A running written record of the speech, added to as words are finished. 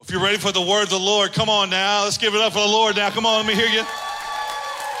If you're ready for the word of the Lord, come on now. Let's give it up for the Lord now. Come on, let me hear you.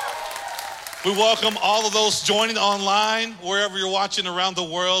 We welcome all of those joining online, wherever you're watching around the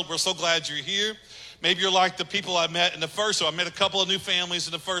world. We're so glad you're here. Maybe you're like the people I met in the first service. I met a couple of new families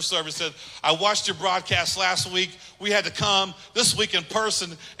in the first service. Said, I watched your broadcast last week. We had to come this week in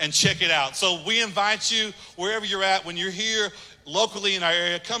person and check it out. So we invite you, wherever you're at, when you're here locally in our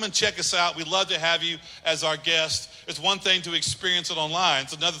area, come and check us out. We'd love to have you as our guest. It's one thing to experience it online.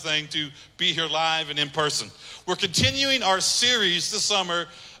 It's another thing to be here live and in person. We're continuing our series this summer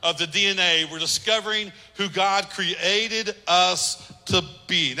of the DNA. We're discovering who God created us to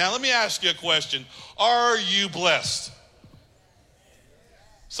be. Now, let me ask you a question. Are you blessed?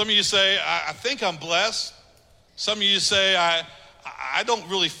 Some of you say, I think I'm blessed. Some of you say, I don't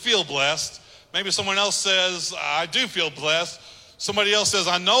really feel blessed. Maybe someone else says, I do feel blessed. Somebody else says,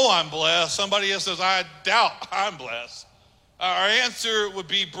 I know I'm blessed. Somebody else says, I doubt I'm blessed. Our answer would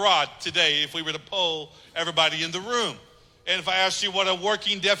be broad today if we were to poll everybody in the room. And if I asked you what a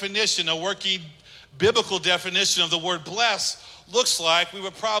working definition, a working biblical definition of the word blessed looks like, we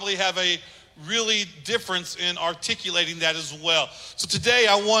would probably have a really difference in articulating that as well. So today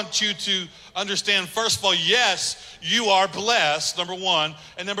I want you to understand, first of all, yes, you are blessed, number one.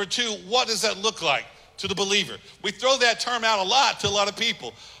 And number two, what does that look like to the believer? We throw that term out a lot to a lot of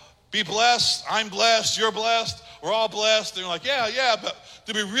people. Be blessed, I'm blessed, you're blessed, we're all blessed. They're like, yeah, but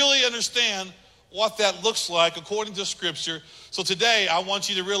do we really understand what that looks like according to Scripture? So today I want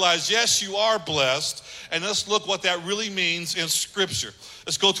you to realize, yes, you are blessed, and let's look what that really means in Scripture.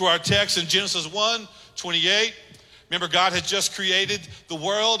 Let's go to our text in Genesis 1:28. Remember, God had just created the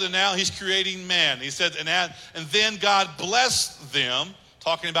world, and now he's creating man. He said, and then God blessed them,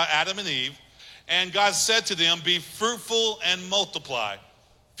 talking about Adam and Eve, and God said to them, be fruitful and multiply.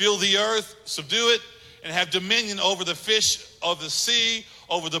 Fill the earth, subdue it, and have dominion over the fish of the sea,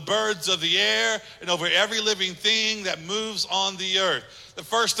 over the birds of the air, and over every living thing that moves on the earth. The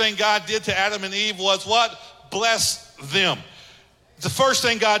first thing God did to Adam and Eve was what? Bless them. The first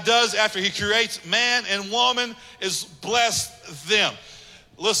thing God does after he creates man and woman is bless them.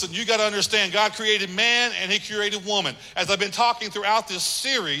 Listen, you got to understand, God created man and he created woman. As I've been talking throughout this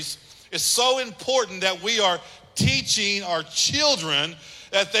series, it's so important that we are teaching our children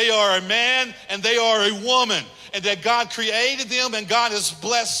that they are a man and they are a woman, and that God created them and God has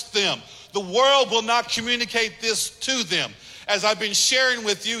blessed them. The world will not communicate this to them. As I've been sharing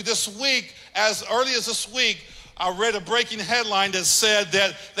with you this week, as early as this week, I read a breaking headline that said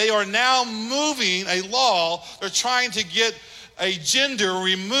that they are now moving a law. They're trying to get a gender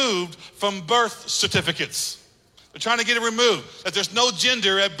removed from birth certificates. They're trying to get it removed, that there's no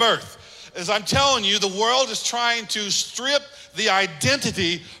gender at birth. As I'm telling you, the world is trying to strip the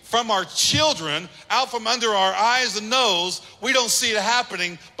identity from our children out from under our eyes and nose. We don't see it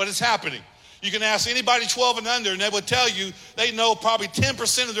happening, but it's happening. You can ask anybody 12 and under, and they will tell you they know probably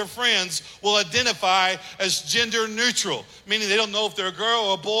 10% of their friends will identify as gender neutral, meaning they don't know if they're a girl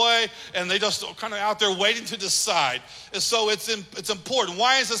or a boy, and they just kind of out there waiting to decide. And so it's important.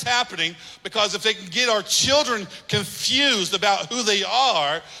 Why is this happening? Because if they can get our children confused about who they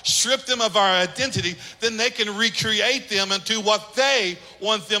are, strip them of our identity, then they can recreate them into what they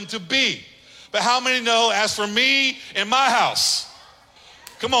want them to be. But how many know, as for me and my house,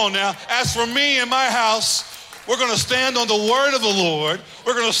 come on now. as for me and my house, we're going to stand on the word of the Lord.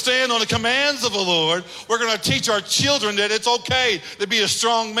 We're going to stand on the commands of the Lord. We're going to teach our children that it's okay to be a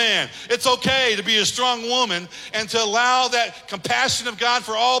strong man. It's okay to be a strong woman and to allow that compassion of God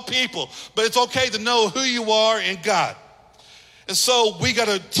for all people. But it's okay to know who you are in God. And so we got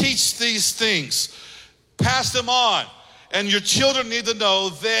to teach these things, pass them on. And your children need to know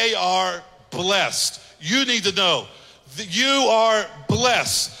they are blessed. You need to know that you are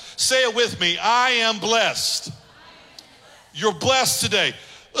blessed. Say it with me. I am blessed. You're blessed today.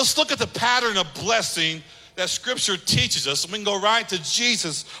 Let's look at the pattern of blessing that Scripture teaches us. We can go right to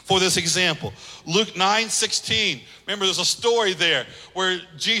Jesus for this example. Luke 9:16. Remember, there's a story there where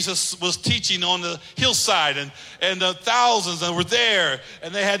Jesus was teaching on the hillside, and the thousands that were there,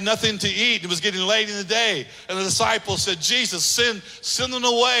 and they had nothing to eat. It was getting late in the day. And the disciples said, Jesus, send them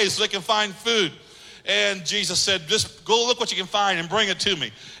away so they can find food. And Jesus said, just go look what you can find and bring it to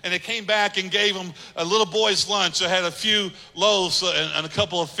me. And they came back and gave them a little boy's lunch. They had a few loaves and a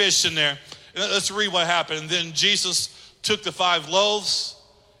couple of fish in there. And let's read what happened. And then Jesus took the 5 loaves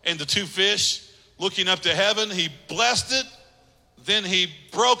and the 2 fish. Looking up to heaven, he blessed it. Then he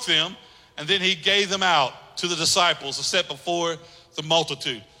broke them. And then he gave them out to the disciples to set before the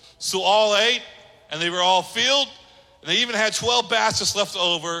multitude. So all ate, and they were all filled. And they even had 12 baskets left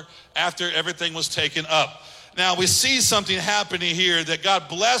over after everything was taken up. Now we see something happening here that God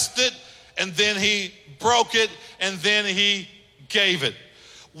blessed it and then he broke it and then he gave it.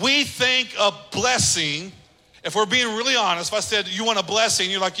 We think a blessing, if we're being really honest, if I said you want a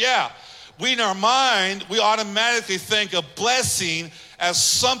blessing, you're like, yeah. We in our mind, we automatically think a blessing as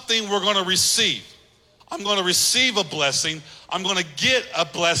something we're going to receive. I'm going to receive a blessing. I'm going to get a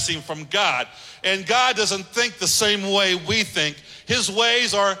blessing from God. And God doesn't think the same way we think. His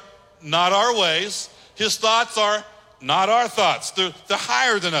ways are not our ways. His thoughts are not our thoughts. They're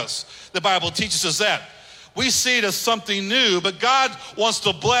higher than us. The Bible teaches us that. We see it as something new, but God wants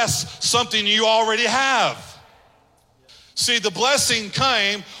to bless something you already have. See, the blessing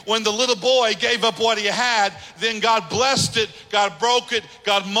came when the little boy gave up what he had. Then God blessed it, God broke it,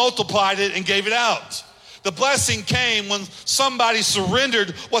 God multiplied it and gave it out. The blessing came when somebody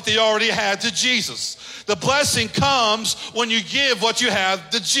surrendered what they already had to Jesus. The blessing comes when you give what you have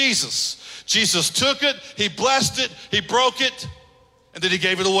to Jesus. Jesus took it, he blessed it, he broke it, and then he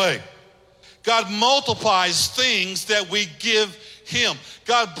gave it away. God multiplies things that we give him.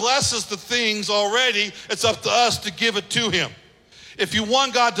 God blesses the things already. It's up to us to give it to him. If you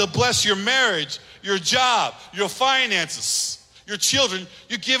want God to bless your marriage, your job, your finances, your children,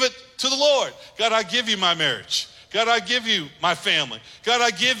 you give it to the Lord. God, I give you my marriage. God, I give you my family. God,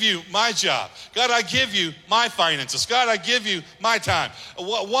 I give you my job. God, I give you my finances. God, I give you my time.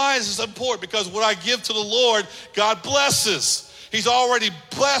 Why is this important? Because what I give to the Lord, God blesses. He's already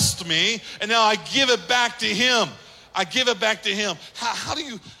blessed me, and now I give it back to him. I give it back to him. How do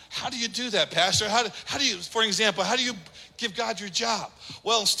you do that, Pastor? How do you, for example, how do you give God your job?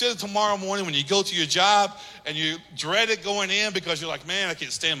 Well, instead of tomorrow morning when you go to your job and you dread it going in because you're like, man, I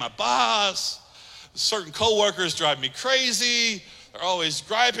can't stand my boss. Certain coworkers drive me crazy. They're always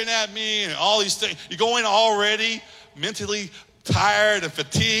griping at me and all these things. You go in already mentally tired and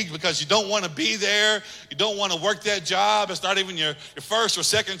fatigued because you don't want to be there. You don't want to work that job. It's not even your first or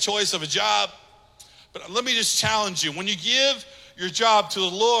second choice of a job. But let me just challenge you. When you give your job to the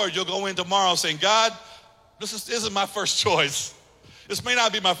Lord, you'll go in tomorrow saying, God, this isn't my first choice. This may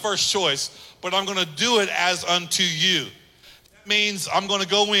not be my first choice, but I'm going to do it as unto you. That means I'm going to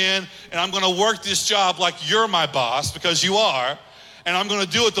go in and I'm going to work this job like you're my boss, because you are, and I'm going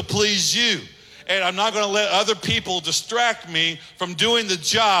to do it to please you. And I'm not going to let other people distract me from doing the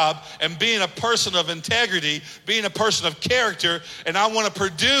job and being a person of integrity, being a person of character. And I want to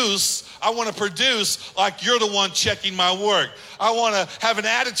produce like you're the one checking my work. I want to have an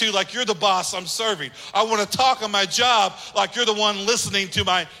attitude like you're the boss I'm serving. I want to talk on my job like you're the one listening to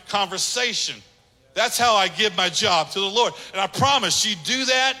my conversation. That's how I give my job to the Lord. And I promise you do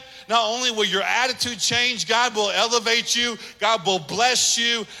that, not only will your attitude change, God will elevate you, God will bless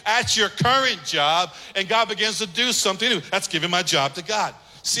you at your current job, and God begins to do something new. That's giving my job to God.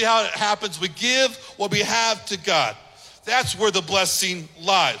 See how it happens? We give what we have to God. That's where the blessing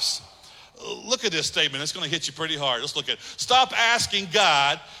lies. Look at this statement. It's going to hit you pretty hard. Let's look at it. Stop asking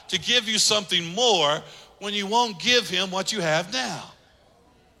God to give you something more when you won't give him what you have now.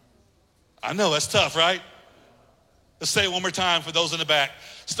 I know, that's tough, right? Let's say it one more time for those in the back.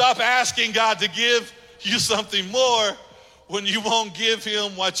 Stop asking God to give you something more when you won't give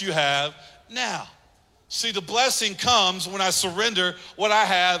him what you have now. See, the blessing comes when I surrender what I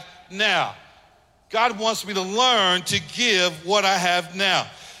have now. God wants me to learn to give what I have now.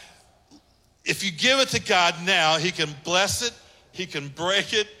 If you give it to God now, he can bless it, he can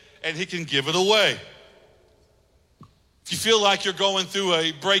break it, and he can give it away. If you feel like you're going through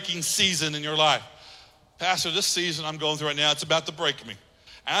a breaking season in your life, Pastor, this season I'm going through right now, it's about to break me.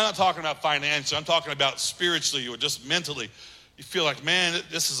 And I'm not talking about financially, I'm talking about spiritually or just mentally. You feel like, man,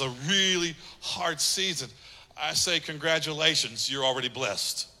 this is a really hard season. I say, congratulations, you're already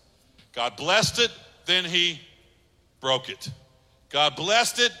blessed. God blessed it, then he broke it. God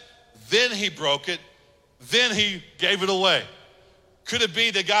blessed it, then he broke it, then he gave it away. Could it be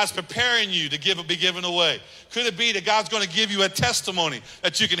that God's preparing you to be given away? Could it be that God's going to give you a testimony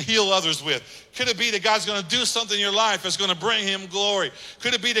that you can heal others with? Could it be that God's going to do something in your life that's going to bring him glory?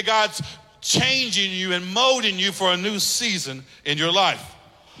 Could it be that God's changing you and molding you for a new season in your life?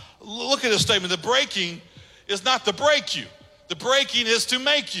 Look at this statement. The breaking is not to break you. The breaking is to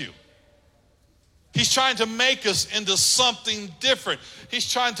make you. He's trying to make us into something different. He's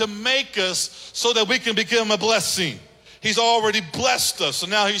trying to make us so that we can become a blessing. He's already blessed us, so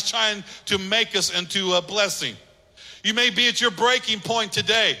now he's trying to make us into a blessing. You may be at your breaking point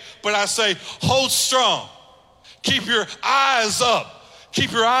today, but I say, hold strong. Keep your eyes up.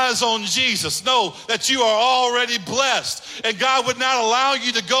 Keep your eyes on Jesus. Know that you are already blessed, and God would not allow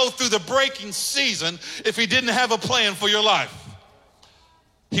you to go through the breaking season if he didn't have a plan for your life.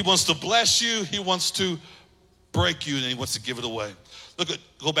 He wants to bless you. He wants to break you, and he wants to give it away.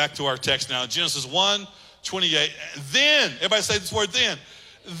 Go back to our text now. Genesis 1:28. Then, everybody say this word then.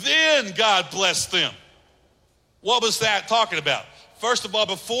 Then God blessed them. What was that talking about? First of all,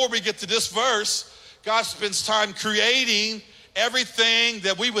 before we get to this verse, God spends time creating everything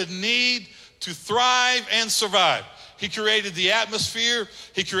that we would need to thrive and survive. He created the atmosphere,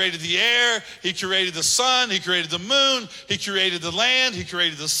 he created the air, he created the sun, he created the moon, he created the land, he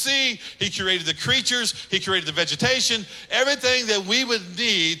created the sea, he created the creatures, he created the vegetation. Everything that we would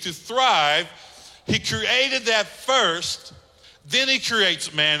need to thrive, he created that first, then he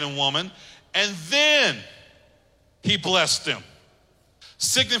creates man and woman, and then he blessed them.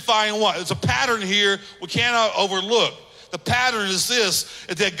 Signifying what? There's a pattern here we cannot overlook. The pattern is this,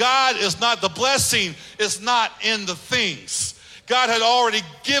 that God is not, the blessing is not in the things. God had already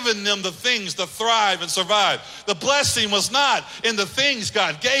given them the things to thrive and survive. The blessing was not in the things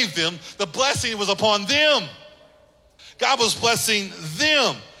God gave them. The blessing was upon them. God was blessing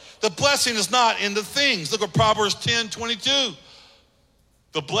them. The blessing is not in the things. Look at Proverbs 10:22.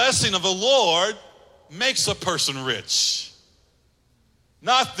 The blessing of the Lord makes a person rich.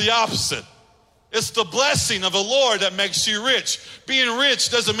 Not the opposite. It's the blessing of the Lord that makes you rich. Being rich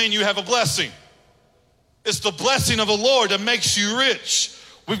doesn't mean you have a blessing. It's the blessing of the Lord that makes you rich.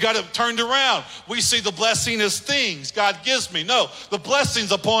 We've got it turned around. We see the blessing as things God gives me. No, the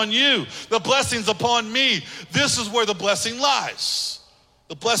blessing's upon you. The blessing's upon me. This is where the blessing lies.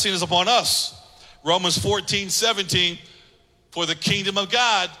 The blessing is upon us. Romans 14:17, for the kingdom of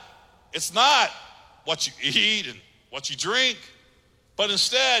God, it's not what you eat and what you drink, but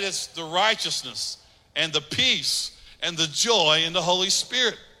instead, it's the righteousness and the peace and the joy in the Holy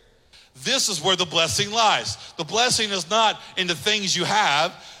Spirit. This is where the blessing lies. The blessing is not in the things you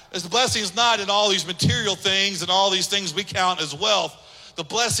have. The blessing is not in all these material things and all these things we count as wealth. The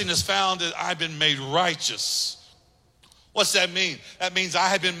blessing is found that I've been made righteous. What's that mean? That means I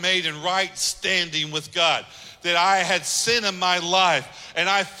have been made in right standing with God. That I had sin in my life and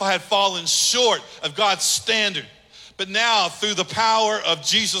I had fallen short of God's standard. But now, through the power of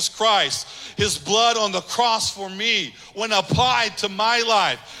Jesus Christ, his blood on the cross for me, when applied to my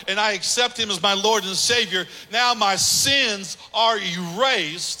life, and I accept him as my Lord and Savior, now my sins are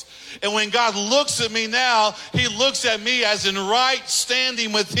erased. And when God looks at me now, he looks at me as in right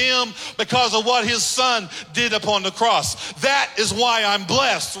standing with him because of what his son did upon the cross. That is why I'm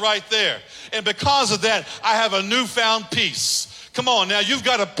blessed right there. And because of that, I have a newfound peace. Come on now, you've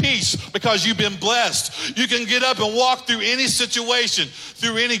got a peace because you've been blessed. You can get up and walk through any situation,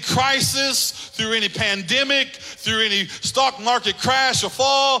 through any crisis, through any pandemic, through any stock market crash or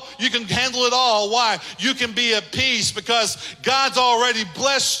fall. You can handle it all. Why? You can be at peace because God's already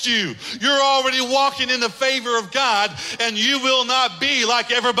blessed you. You're already walking in the favor of God, and you will not be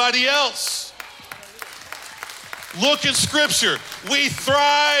like everybody else. Look at Scripture. We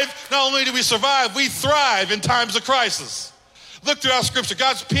thrive. Not only do we survive, we thrive in times of crisis. Look throughout Scripture.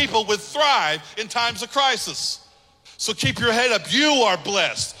 God's people would thrive in times of crisis. So keep your head up. You are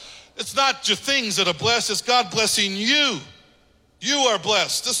blessed. It's not your things that are blessed. It's God blessing you. You are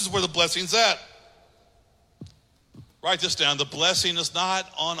blessed. This is where the blessing's at. Write this down. The blessing is not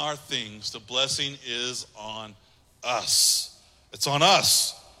on our things. The blessing is on us. It's on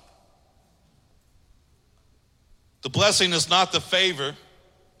us. The blessing is not the favor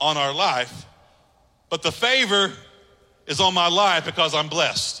on our life, but the favor is on my life because I'm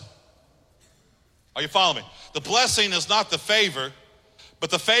blessed. Are you following me? The blessing is not the favor, but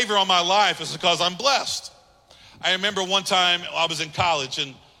the favor on my life is because I'm blessed. I remember one time I was in college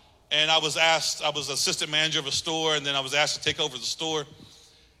and I was assistant manager of a store, and then I was asked to take over the store.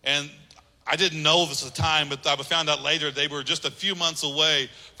 And I didn't know this at the time, but I found out later they were just a few months away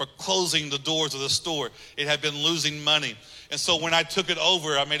for closing the doors of the store. It had been losing money. And so when I took it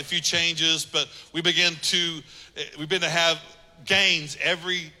over, I made a few changes, but we began to have gains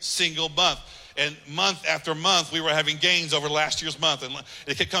every single month. And month after month, we were having gains over last year's month. And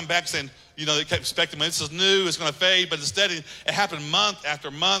it kept coming back saying, they kept expecting, this is new, it's going to fade. But instead, it happened month after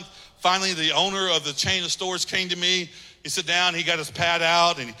month. Finally, the owner of the chain of stores came to me. He sat down, he got his pad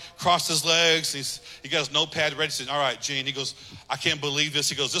out, and he crossed his legs. He got his notepad ready. He said, all right, Gene. He goes, I can't believe this.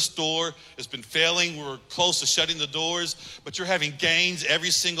 He goes, this store has been failing. We're close to shutting the doors, but you're having gains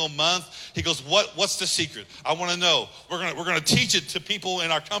every single month. He goes, what's the secret? I want to know. We're gonna teach it to people in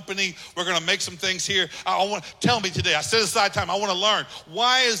our company. We're going to make some things here. Tell me today. I set aside time. I want to learn.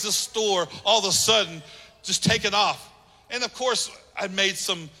 Why is this store all of a sudden just taken off? And of course, I made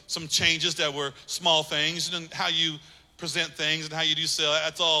some changes that were small things, and how you present things and how you do sell.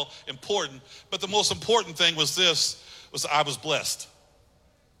 That's all important. But the most important thing was I was blessed.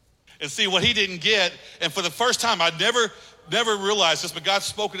 and see what he didn't get. And for the first time, I'd never realized this, but God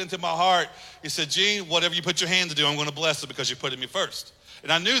spoke it into my heart. He said, Gene, whatever you put your hand to do, I'm going to bless it because you put it me first.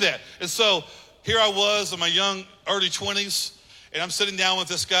 And I knew that. And so here I was in my young, early 20s, and I'm sitting down with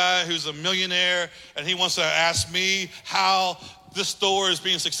this guy who's a millionaire, and he wants to ask me how this store is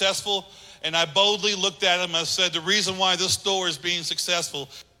being successful. And I boldly looked at him and I said, the reason why this store is being successful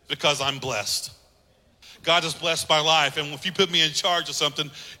is because I'm blessed. God has blessed my life, and if you put me in charge of something,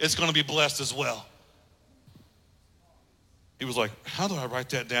 it's going to be blessed as well. He was like, how do I write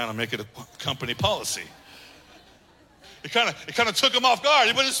that down and make it a company policy? It kind of took him off guard.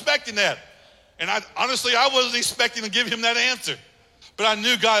 He wasn't expecting that. And I wasn't expecting to give him that answer. But I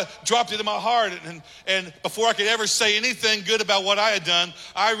knew God dropped it in my heart. And before I could ever say anything good about what I had done,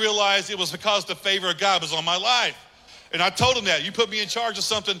 I realized it was because the favor of God was on my life. And I told him that. You put me in charge of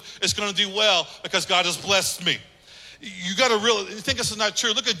something, it's going to do well because God has blessed me. You got to really, you think this is not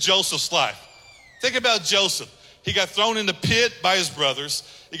true? Look at Joseph's life. Think about Joseph. He got thrown in the pit by his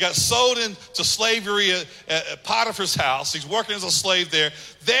brothers. He got sold into slavery at Potiphar's house. He's working as a slave there.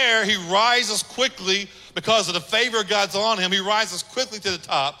 There, he rises quickly because of the favor of God's on him. He rises quickly to the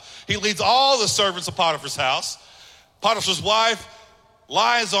top. He leads all the servants of Potiphar's house. Potiphar's wife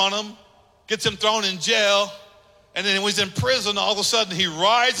lies on him, gets him thrown in jail. And then when he's in prison, all of a sudden he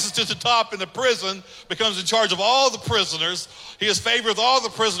rises to the top in the prison, becomes in charge of all the prisoners. He has favor with all the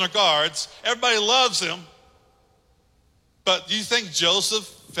prisoner guards. Everybody loves him. But do you think Joseph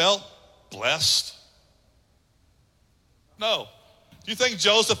felt blessed? No. Do you think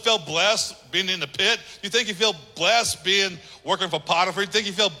Joseph felt blessed being in the pit? Do you think he felt blessed working for Potiphar? Do you think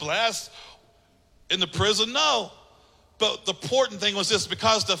he felt blessed in the prison? No. But the important thing was this,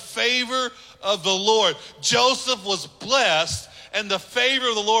 because the favor of the Lord, Joseph was blessed and the favor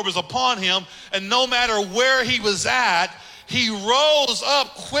of the Lord was upon him. And no matter where he was at, he rose up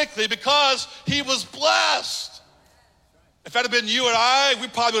quickly because he was blessed. If that had been you and I, we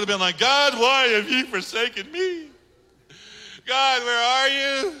probably would have been like, God, why have you forsaken me? God, where are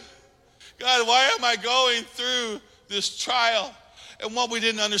you? God, why am I going through this trial? And what we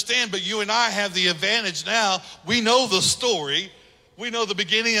didn't understand, but you and I have the advantage now. We know the story. We know the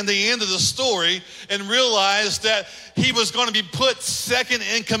beginning and the end of the story, and realize that he was going to be put second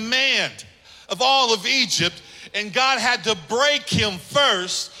in command of all of Egypt, and God had to break him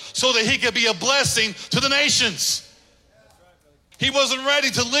first so that he could be a blessing to the nations. He wasn't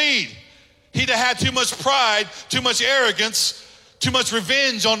ready to lead. He'd have had too much pride, too much arrogance, too much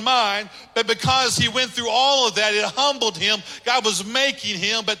revenge on mine. But because he went through all of that, it humbled him. God was making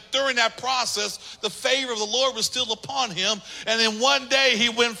him. But during that process, the favor of the Lord was still upon him. And then one day he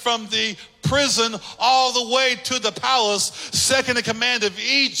went from the prison all the way to the palace, second in command of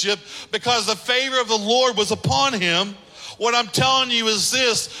Egypt, because the favor of the Lord was upon him. What I'm telling you is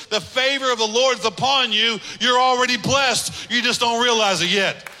this: the favor of the Lord is upon you. You're already blessed. You just don't realize it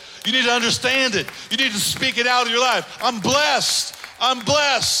yet. You need to understand it. You need to speak it out of your life. I'm blessed. I'm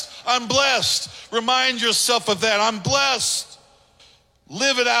blessed. I'm blessed. Remind yourself of that. I'm blessed.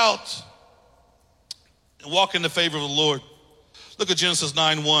 Live it out and walk in the favor of the Lord. Look at Genesis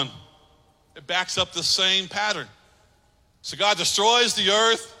 9:1. It backs up the same pattern. So God destroys the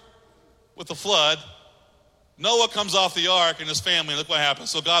earth with the flood. Noah comes off the ark and his family. Look what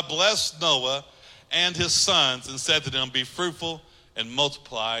happens. So God blessed Noah and his sons and said to them, be fruitful and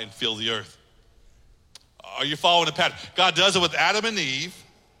multiply and fill the earth. Are you following the pattern? God does it with Adam and Eve.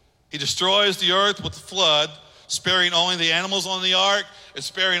 He destroys the earth with the flood, sparing only the animals on the ark, and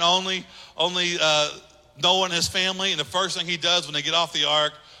sparing only Noah and his family. And the first thing he does when they get off the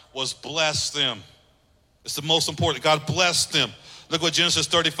ark was bless them. It's the most important. God blessed them. Look what Genesis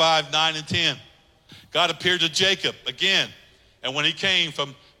 35:9-10. God appeared to Jacob again. And when he came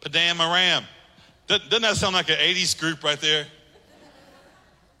from Padan Aram, doesn't that sound like an 80s group right there?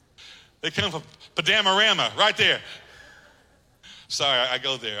 They come from Padan Aram, right there. Sorry, I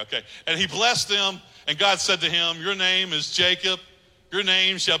go there, okay. And he blessed them, and God said to him, your name is Jacob. Your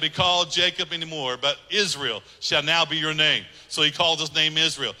name shall be called Jacob anymore, but Israel shall now be your name. So he called his name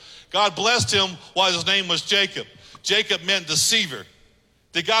Israel. God blessed him while his name was Jacob. Jacob meant deceiver.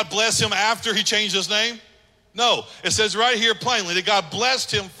 Did God bless him after he changed his name? No. It says right here plainly that God blessed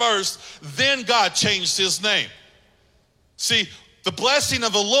him first, then God changed his name. See, the blessing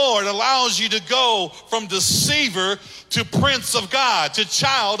of the Lord allows you to go from deceiver to prince of God, to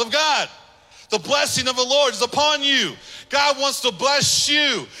child of God. The blessing of the Lord is upon you. God wants to bless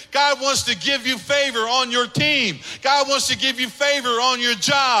you. God wants to give you favor on your team. God wants to give you favor on your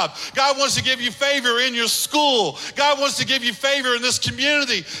job. God wants to give you favor in your school. God wants to give you favor in this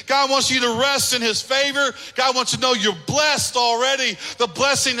community. God wants you to rest in his favor. God wants you to know you're blessed already. The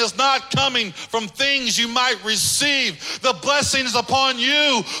blessing is not coming from things you might receive. The blessing is upon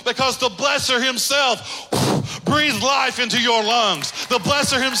you because the blesser himself breathed life into your lungs. The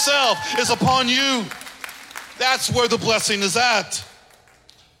blesser himself is upon you. That's where the blessing is at.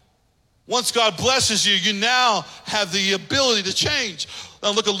 Once God blesses you, you now have the ability to change.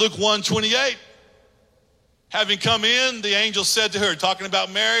 Now look at Luke 1:28. Having come in, the angel said to her, talking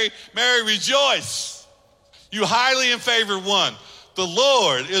about Mary, Mary, rejoice. You highly and favored one. The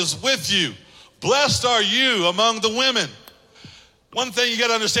Lord is with you. Blessed are you among the women. One thing you got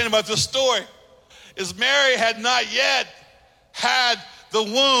to understand about this story is Mary had not yet had the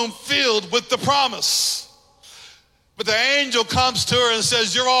womb filled with the promise. But the angel comes to her and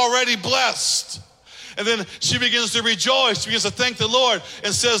says, you're already blessed. And then she begins to rejoice, begins to thank the Lord,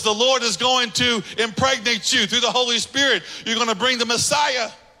 and says, the Lord is going to impregnate you through the Holy Spirit. You're going to bring the Messiah.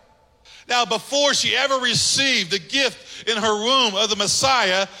 Now, before she ever received the gift in her womb of the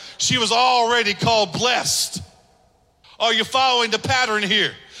Messiah, she was already called blessed. Are you following the pattern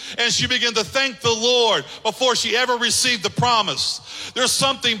here? And she began to thank the Lord before she ever received the promise. There's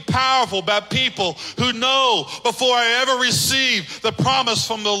something powerful about people who know before I ever receive the promise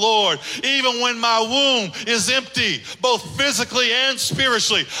from the Lord, even when my womb is empty, both physically and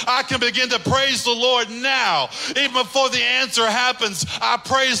spiritually, I can begin to praise the Lord now. Even before the answer happens, I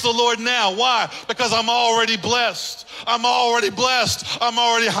praise the Lord now. Why? Because I'm already blessed. I'm already blessed. I'm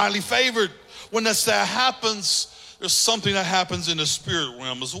already highly favored. When that happens, there's something that happens in the spirit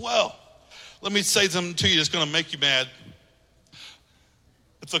realm as well. Let me say something to you that's going to make you mad.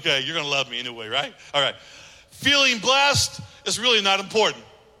 It's okay. You're going to love me anyway, right? All right. Feeling blessed is really not important.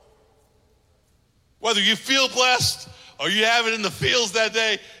 Whether you feel blessed or you have it in the fields that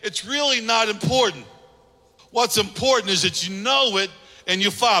day, it's really not important. What's important is that you know it and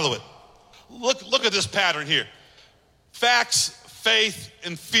you follow it. Look at this pattern here. Facts, faith,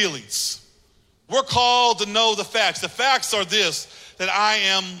 and feelings. We're called to know the facts. The facts are this, that I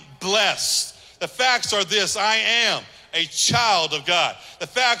am blessed. The facts are this, I am a child of God. The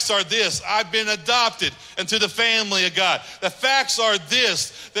facts are this, I've been adopted into the family of God. The facts are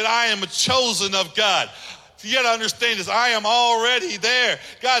this, that I am a chosen of God. You got to understand this, I am already there.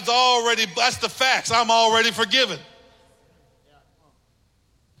 God's already, that's the facts. I'm already forgiven.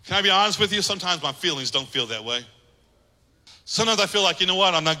 Can I be honest with you? Sometimes my feelings don't feel that way. Sometimes I feel like, you know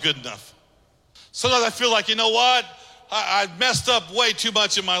what, I'm not good enough. Sometimes I feel like, you know what? I messed up way too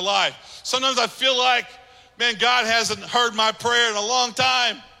much in my life. Sometimes I feel like, man, God hasn't heard my prayer in a long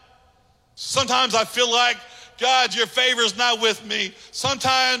time. Sometimes I feel like, God, your favor is not with me.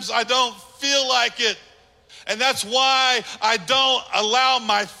 Sometimes I don't feel like it. And that's why I don't allow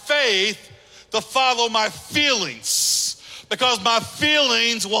my faith to follow my feelings. Because my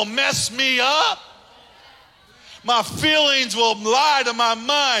feelings will mess me up. My feelings will lie to my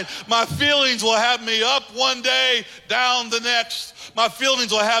mind. My feelings will have me up one day, down the next. My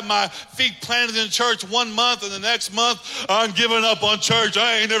feelings will have my feet planted in church 1 month, and the next month, I'm giving up on church.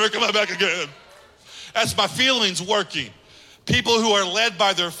 I ain't never coming back again. That's my feelings working. People who are led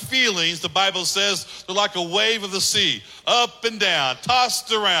by their feelings, the Bible says, they're like a wave of the sea, up and down,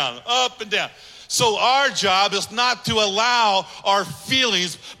 tossed around, up and down. So our job is not to allow our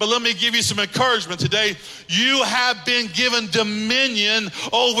feelings, but let me give you some encouragement today. You have been given dominion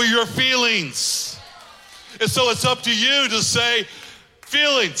over your feelings. And so it's up to you to say,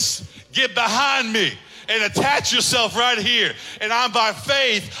 feelings, get behind me and attach yourself right here. And I'm by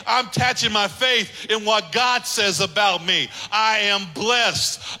faith, I'm attaching my faith in what God says about me. I am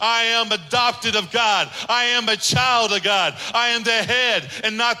blessed. I am adopted of God. I am a child of God. I am the head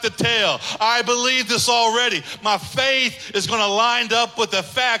and not the tail. I believe this already. My faith is going to line up with the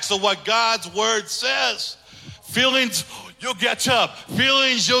facts of what God's word says. Feelings, you'll catch up.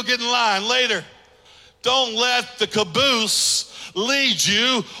 Feelings, you'll get in line later. Don't let the caboose lead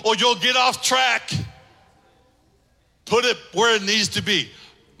you or you'll get off track. Put it where it needs to be.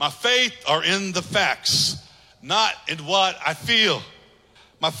 My faith are in the facts, not in what I feel.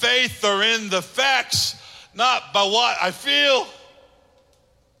 My faith are in the facts, not by what I feel.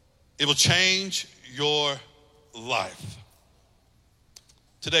 It will change your life.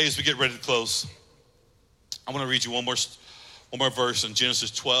 Today, as we get ready to close, I want to read you one more verse in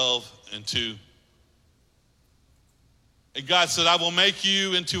Genesis 12:2. And God said, I will make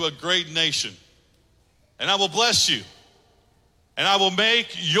you into a great nation, and I will bless you and I will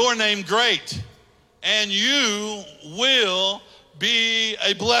make your name great, and you will be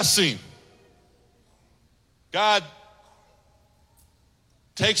a blessing. God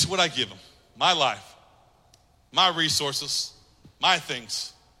takes what I give him, my life, my resources, my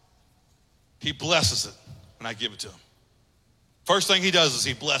things. He blesses it when I give it to him. First thing he does is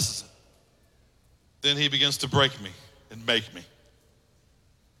he blesses it. Then he begins to break me and make me.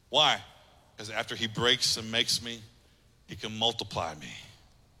 Why? Because after he breaks and makes me, he can multiply me.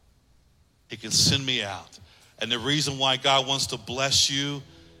 He can send me out. And the reason why God wants to bless you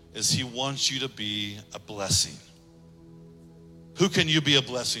is he wants you to be a blessing. Who can you be a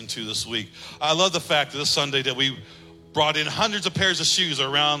blessing to this week? I love the fact that this Sunday that we brought in hundreds of pairs of shoes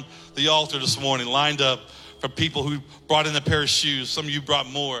around the altar this morning, lined up for people who brought in a pair of shoes. Some of you brought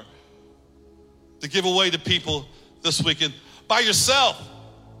more to give away to people this weekend. By yourself,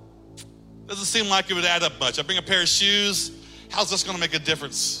 doesn't seem like it would add up much. I bring a pair of shoes. How's this going to make a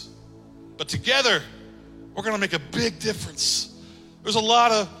difference? But together, we're going to make a big difference. There's a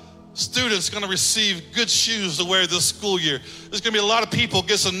lot of students going to receive good shoes to wear this school year. There's going to be a lot of people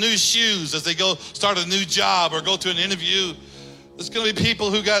get some new shoes as they go start a new job or go to an interview. There's going to be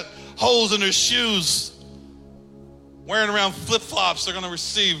people who got holes in their shoes, wearing around flip-flops. They're going to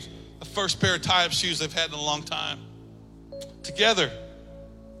receive the first pair of tie-up shoes they've had in a long time. Together,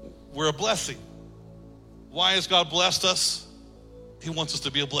 we're a blessing. Why has God blessed us? He wants us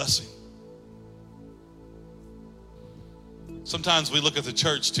to be a blessing. Sometimes we look at the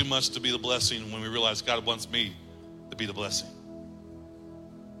church too much to be the blessing when we realize God wants me to be the blessing.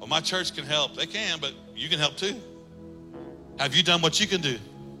 Well, my church can help. They can, but you can help too. Have you done what you can do?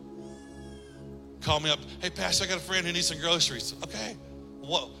 Call me up. Hey, Pastor, I got a friend who needs some groceries. Okay.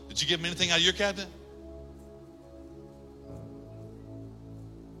 What? Did you give him anything out of your cabinet?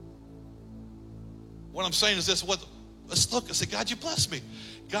 What I'm saying is this. Let's look and say, God, you bless me.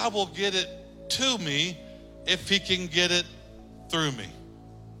 God will get it to me if he can get it through me.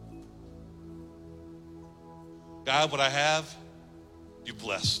 God, what I have, you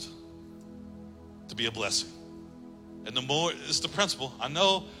blessed to be a blessing. And the more, it's the principle. I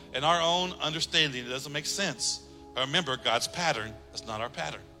know in our own understanding, it doesn't make sense. But remember, God's pattern is not our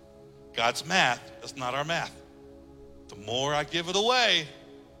pattern. God's math is not our math. The more I give it away,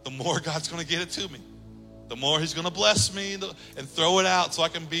 the more God's going to get it to me. The more he's going to bless me and throw it out so I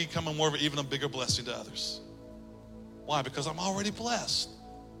can become even a bigger blessing to others. Why? Because I'm already blessed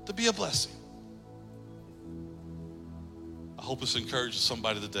to be a blessing. I hope this encourages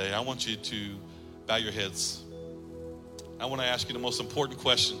somebody today. I want you to bow your heads. I want to ask you the most important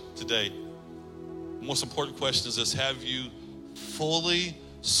question today. The most important question is this: have you fully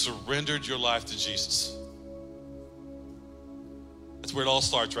surrendered your life to Jesus? That's where it all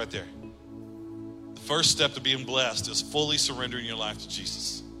starts, right there. The first step to being blessed is fully surrendering your life to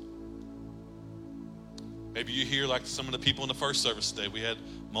Jesus. Maybe you're here like some of the people in the first service today. We had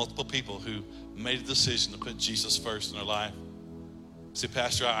multiple people who made a decision to put Jesus first in their life. Say,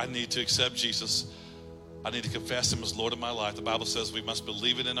 Pastor, I need to accept Jesus. I need to confess him as Lord of my life. The Bible says we must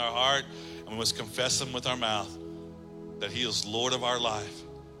believe it in our heart and we must confess him with our mouth that he is Lord of our life.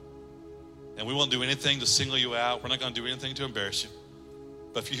 And we won't do anything to single you out. We're not going to do anything to embarrass you.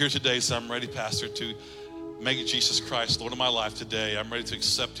 But if you're here today, say, I'm ready, Pastor, to make Jesus Christ Lord of my life today. I'm ready to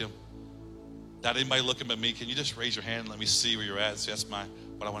accept him. Not anybody looking at me. Can you just raise your hand and let me see where you're at? Say, that's what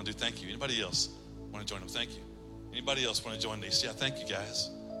I want to do. Thank you. Anybody else want to join them? Thank you. Anybody else want to join these? Yeah, thank you, guys.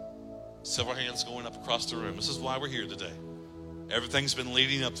 Several hands going up across the room. This is why we're here today. Everything's been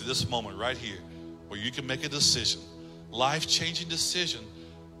leading up to this moment right here where you can make a decision, life-changing decision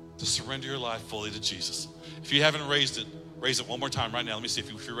to surrender your life fully to Jesus. If you haven't raised it, raise it one more time right now. Let me see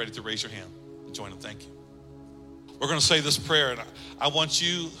if you're ready to raise your hand and join them. Thank you. We're going to say this prayer, and I want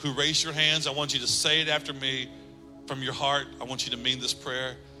you who raise your hands, I want you to say it after me from your heart. I want you to mean this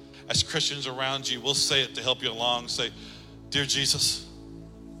prayer. As Christians around you, we'll say it to help you along. Say, Dear Jesus,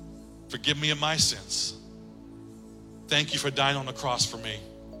 forgive me of my sins. Thank you for dying on the cross for me.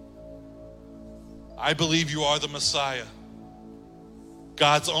 I believe you are the Messiah,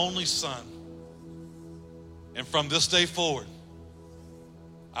 God's only Son. And from this day forward,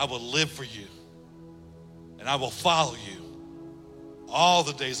 I will live for you. And I will follow you all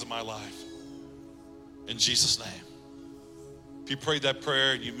the days of my life. In Jesus' name. If you prayed that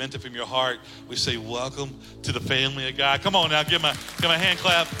prayer and you meant it from your heart, we say welcome to the family of God. Come on now, give him a hand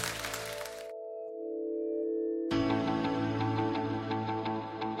clap.